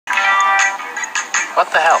What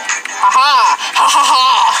the hell? Haha! Ha ha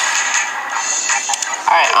ha!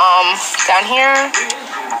 Alright, down here.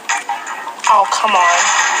 Oh, come on.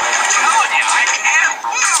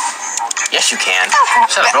 Yes, you can.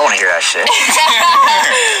 Shut up, I don't want to hear that shit.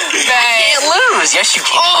 Can't lose. Yes, you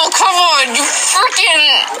can. Oh, come on, you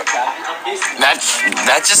freaking...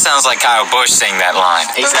 That just sounds like Kyle Busch saying that line.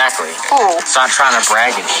 Exactly. Ooh. Stop trying to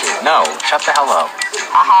brag and shit. No, shut the hell up.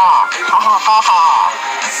 Haha. Ha ha ha ha.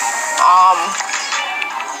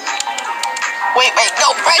 Wait,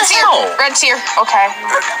 no, Red's here. No. Red's here. Okay.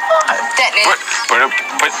 Detonate.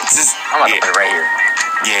 But this, I'm about to put it right here.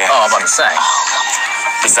 Yeah. Oh, I'm about to say.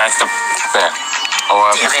 Besides the... Oh,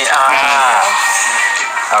 Damn it.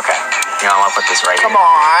 Okay. You know, I'll put this right Come here.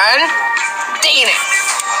 on. Dang it.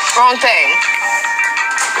 Wrong thing.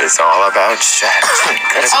 It's all about Shaq.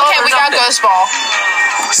 Okay, we got Ghost Ball.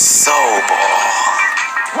 So ball.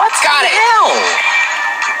 What? Got it. Hell?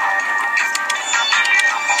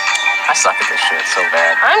 I suck at this shit so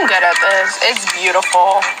bad. I'm good at this. It's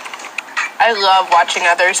beautiful. I love watching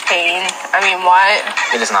others pain. I mean, what?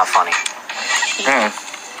 It is not funny.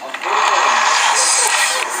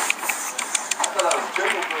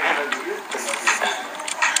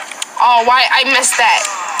 Oh, why? I missed that.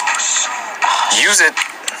 Use it.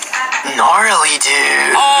 Gnarly,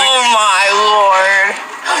 dude. Oh, my Lord.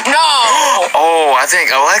 No. Oh, I think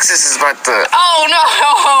Alexis is about to... Oh, no.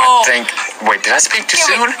 Wait, did I speak too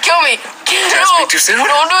soon? Kill me. Did I speak too soon?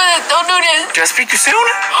 Don't do this. Don't do this. Did I speak too soon?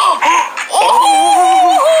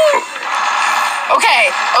 Okay.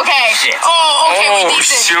 Shit. Oh, okay. We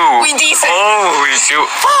decent. Shoot. We decent. Oh, shoot.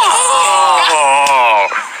 Oh.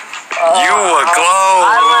 You were close.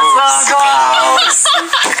 I was so close.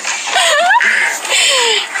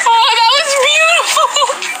 Oh, that was beautiful.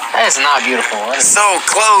 That is not beautiful. That is So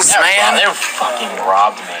close, man. They fucking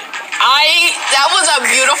robbed me. That was a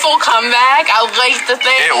beautiful comeback. I like the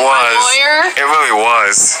thing. It My was. lawyer. It really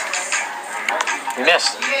was. You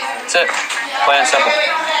missed. That's it. Plain and simple.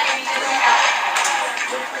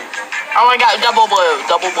 Oh my god, double blue.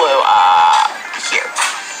 Here.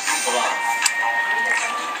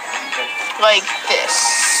 Like this.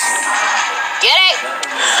 Get it?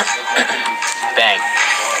 Bang.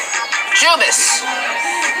 Jubis.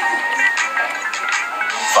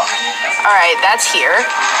 Fuck. Alright, that's here.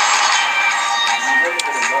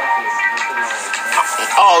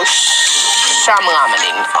 Oh, Shamalama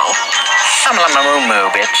ding dong.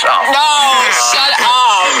 Shamalama bitch. Oh. No, shut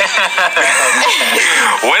up.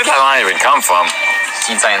 Where did that line even come from?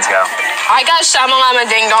 Teen Titans Go. I got Shamalama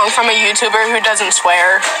ding dong from a YouTuber who doesn't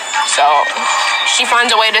swear. So, she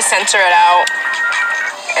finds a way to censor it out.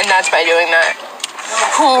 And that's by doing that.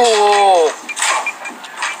 Ooh.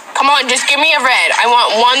 Come on, just give me a red. I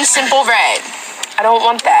want one simple red. I don't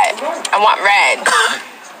want that. I want red.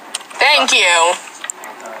 Thank you.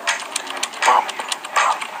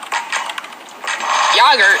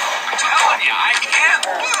 Yogurt.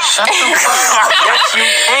 Shut the fuck up. Yes, you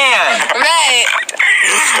can. Red.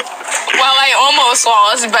 Well, I almost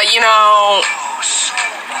lost, but you know.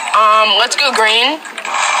 Let's go green.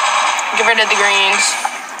 Get rid of the greens.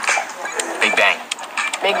 Big Bang.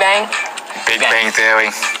 Big Bang. Big Bang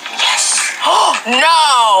Theory. Yes. Oh,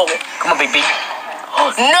 no. Come on, Big B.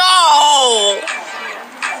 No.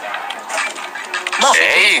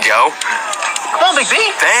 There you go. Come on, Big B.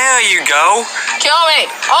 There you go. Kill me.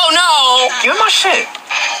 Oh, no. Give me my shit.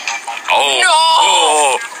 Oh. No.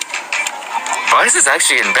 Oh. Bryce is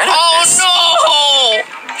actually getting better at Oh, this. no.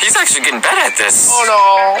 He's actually getting better at this. Oh,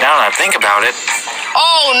 no. Now that I think about it.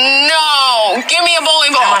 Oh, no. Give me a bowling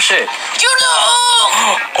Give me ball. my shit. You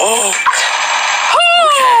know. Oh.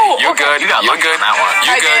 Okay. You're good. You got You're lucky good. on that one. I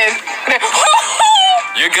You're good. did.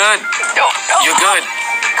 You're good. No. You're good.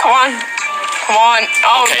 Come on. Come on.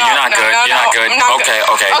 Oh, Okay, no, you're not no, good. no, You're no. not good. I'm not Okay, good.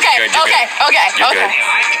 okay. Okay, You're good. You're okay, good. okay, You're okay.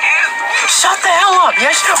 good. Shut the hell up.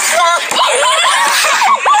 Yes, the fuck.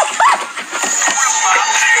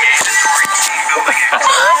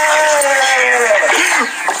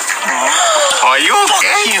 Are you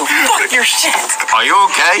okay? You. Fuck your shit. Are you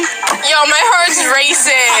okay? Yo, my heart's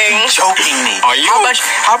racing. Choking me. Are you?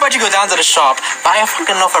 How about you go down to the shop, buy a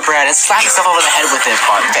fucking loaf of bread, and slap yourself over the head with it,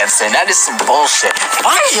 Benson? That is some bullshit.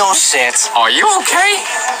 Fuck your shit. Are you okay?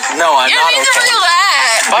 No, I'm You not need to okay.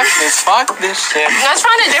 relax. Fuck this shit. Let's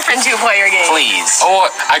find a different two-player game. Please. Oh,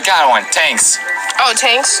 I got one. Tanks. Oh,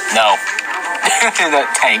 tanks? No. The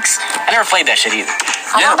tanks. I never played that shit either.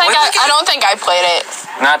 I don't think I played it.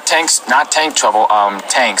 Not tanks. Not tank trouble.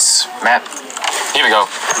 Tanks. Matt. Here we go.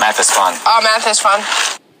 Math is fun. Oh, math is fun.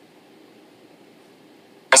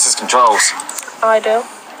 This is controls. Oh, I do?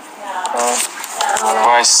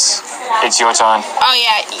 Bryce, it's your turn. Oh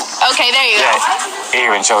yeah. Okay, there you go. Yeah, it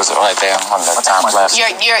even shows it right there on the top left. You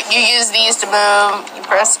use these to move. You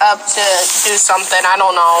press up to do something. I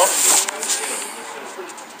don't know.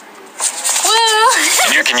 Woo!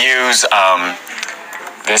 And you can use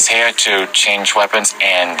this here to change weapons,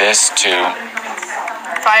 and this to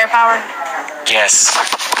Firepower. guess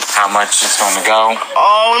how much it's going to go.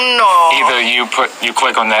 Oh no. Either you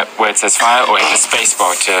click on that where it says fire, or hit the space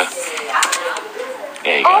bar to.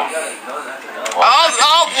 There you go.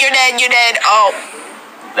 Oh, you're dead. You're dead. Oh.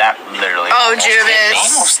 That literally. Oh, You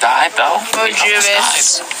Juvis. almost died though. Oh, You almost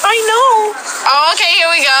Juvis. died. I know. Oh, okay, here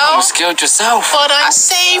we go. You killed yourself. But I'm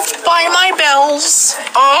saved by my bells.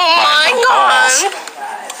 Oh my god.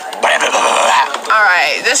 Oh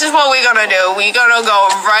Alright, this is what we're gonna do. We're gonna go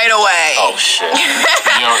right away. shit.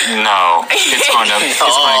 No, it's going to go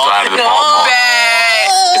out of the ballpark. Bet.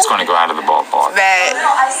 It's going to go out of the ballpark. Bet.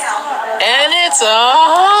 And it's alright.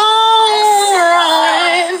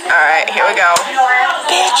 Alright, here we go.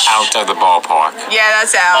 Out of the ballpark. Yeah,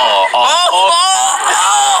 that's out.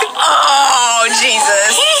 Oh,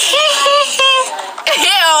 Jesus.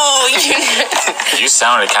 Ew. You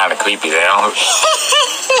sounded kind of creepy there. Out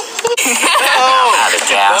of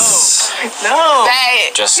gas. No.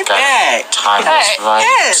 Bet. Just Get got back. time Hey, right.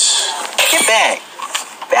 Yes. Get back.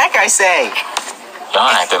 Back, I say. You're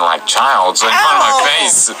acting like childs in front of my Ow.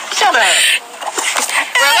 face. Shut up.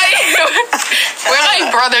 We're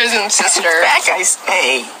like brothers and sisters. Back, I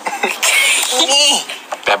say.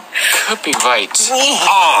 That could be right. Death.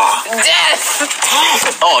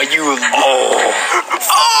 Oh, you. Oh.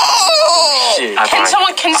 Oh. Shit. I Can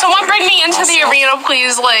someone bring me into the arena,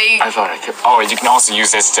 please? Like, I thought I could. Oh, you can also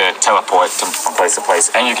use this to teleport from place to place,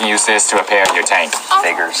 and you can use this to repair your tank.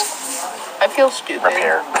 Figures. I feel stupid.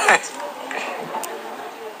 Repair.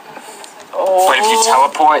 Oh. But if you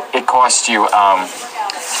teleport, it costs you,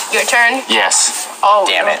 Your turn. yes. Oh.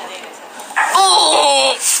 Damn it.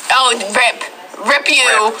 Oh. Oh, rip. Rip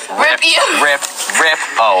you. Rip you. Rip.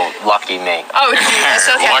 Oh, lucky me. Oh, Jesus.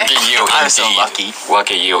 Okay. Lucky you, I'm indeed. so lucky.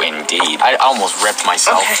 Lucky you, indeed. I almost ripped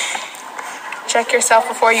myself. Check yourself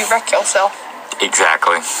before you wreck yourself.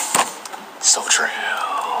 Exactly. So true.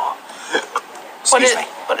 What Excuse is? me.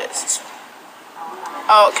 What is this?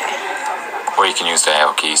 Oh, okay. Or you can use the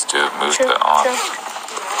arrow keys to move the arm.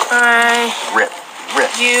 Rip.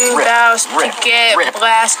 You Rip. vows to Rip. get Rip.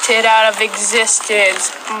 blasted out of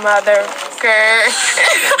existence, motherfucker.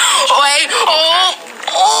 Wait. Oh.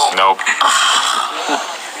 Nope.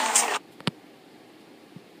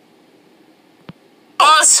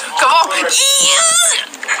 Oh, come on.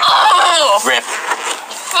 Oh. Rip.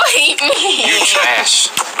 Fight me. Trash.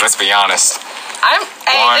 Let's be honest.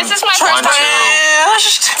 Hey, this is my first time.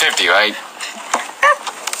 50, right?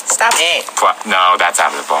 Stop. No, that's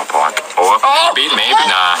out of the ballpark. Or maybe,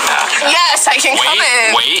 nah. Yes, I can come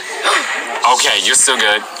in. Wait. Okay, you're still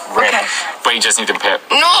good. Rip. Okay. But you just need to repair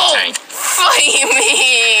No. tank. Fight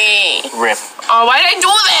me. Rip. Oh, why did I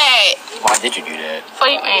do that? Why did you do that?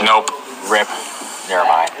 Fight me. Nope. Rip. Never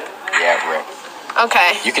mind. Yeah, rip.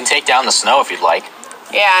 Okay. You can take down the snow if you'd like.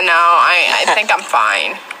 Yeah, no, I think I'm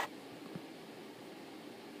fine.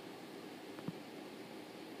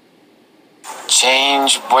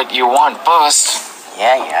 Change what you want first.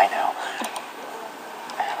 Yeah, I know.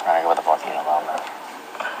 I'm gonna go with the volcano bomb now.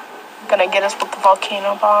 Gonna get us with the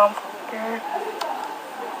volcano bomb.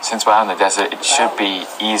 Since we're out in the desert, it should be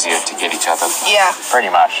easier to get each other. Yeah. Pretty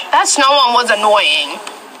much. That snow one was annoying.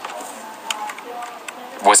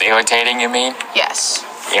 Was irritating, you mean? Yes.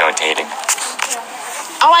 Irritating.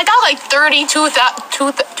 Oh, I got like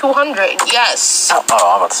 200. Yes. Oh, I'm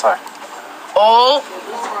about to say. Oh.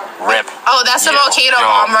 Rip. Oh, that's the volcano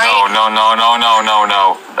bomb, right? No. Oh,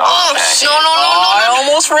 no. I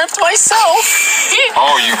almost ripped myself.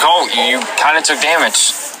 Oh, you kind of took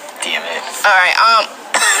damage. Damn it. All right.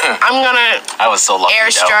 I'm gonna I was so lucky.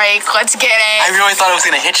 airstrike. Let's get I it. really thought it was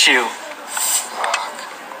gonna hit you.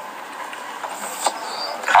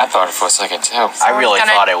 I thought it for a second, too. I really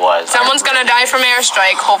thought it was. Someone's gonna die from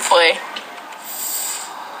airstrike, hopefully.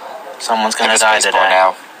 Someone's gonna Hit the die space bar today.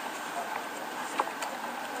 now.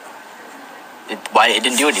 Why it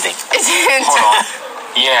didn't do anything? Hold on.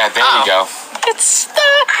 Yeah, there you go. It's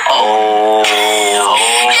stuck. Oh.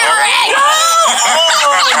 You're right.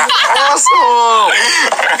 Asshole!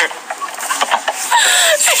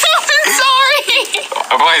 I'm sorry.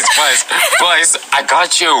 Blaze, I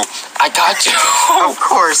got you. Of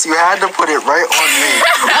course, you had to put it right on me.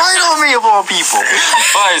 Right on me of all people.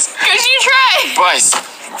 Blaze, Cause you tried. Blaze,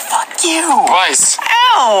 Fuck you. Blaze,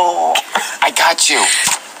 Ow. I got you.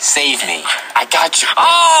 Save me. I got you.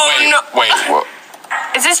 Oh, wait, no. Wait, what?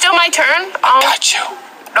 Is it still my turn? Got you.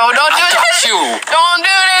 No, don't do I got this. you. Don't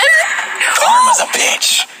do this. Karma's a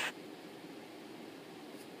bitch.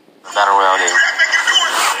 Battle Royale, dude.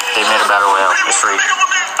 They made a Battle Royale. It's free.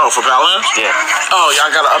 Oh, for Paladins? Yeah. Oh, y'all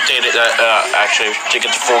gotta update it, actually, to get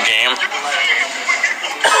the full game.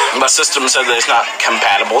 My system said that it's not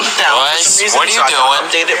compatible now What? for some reason. What are you so I gotta doing?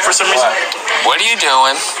 update it for some reason. What are you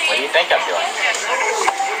doing? What do you think I'm doing?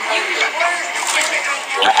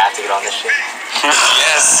 Do I have to get on this shit?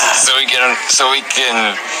 Yes. So we can.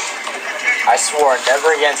 I swore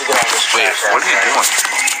never again to get on this shit. Wait. What are you doing?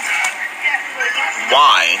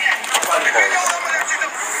 Why?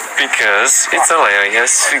 Because it's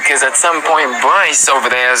hilarious. Because at some point, Bryce over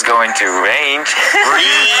there is going to range.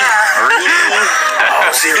 Breathe. Oh,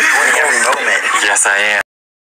 see, you're recording every moment. Yes, I am.